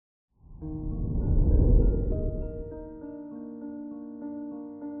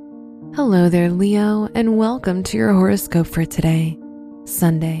Hello there, Leo, and welcome to your horoscope for today,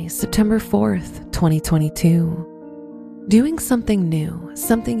 Sunday, September 4th, 2022. Doing something new,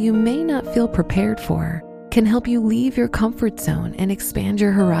 something you may not feel prepared for, can help you leave your comfort zone and expand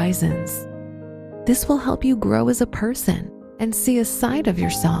your horizons. This will help you grow as a person and see a side of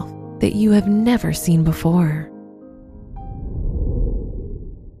yourself that you have never seen before.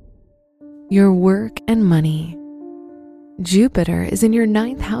 Your work and money. Jupiter is in your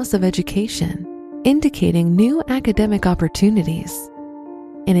 9th house of education, indicating new academic opportunities.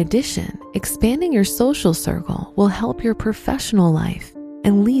 In addition, expanding your social circle will help your professional life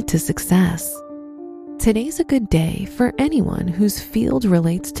and lead to success. Today's a good day for anyone whose field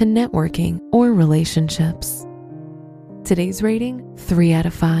relates to networking or relationships. Today's rating, 3 out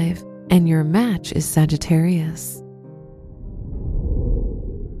of 5, and your match is Sagittarius.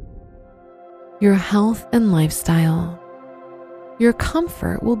 Your health and lifestyle. Your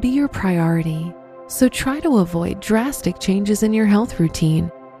comfort will be your priority, so try to avoid drastic changes in your health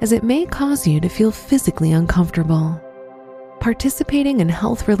routine as it may cause you to feel physically uncomfortable. Participating in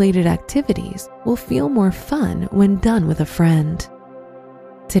health-related activities will feel more fun when done with a friend.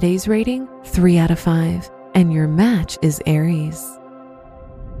 Today's rating, 3 out of 5, and your match is Aries.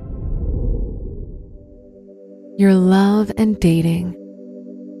 Your love and dating.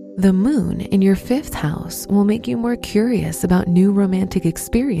 The moon in your 5th house will make you more curious about new romantic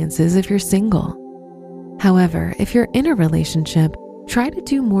experiences if you're single. However, if you're in a relationship, try to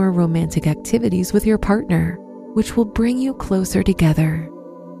do more romantic activities with your partner, which will bring you closer together.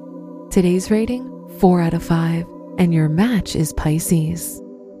 Today's rating, 4 out of 5, and your match is Pisces.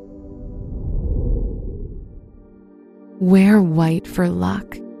 Wear white for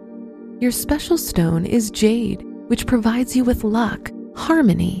luck. Your special stone is jade, which provides you with luck,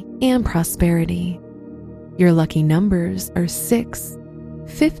 harmony, and prosperity. Your lucky numbers are 6,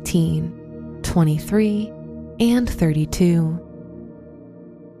 15, 23, and 32.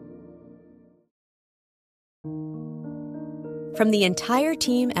 From the entire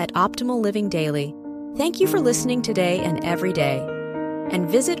team at Optimal Living Daily, thank you for listening today and every day. And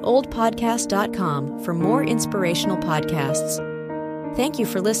visit oldpodcast.com for more inspirational podcasts. Thank you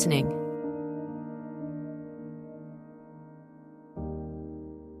for listening.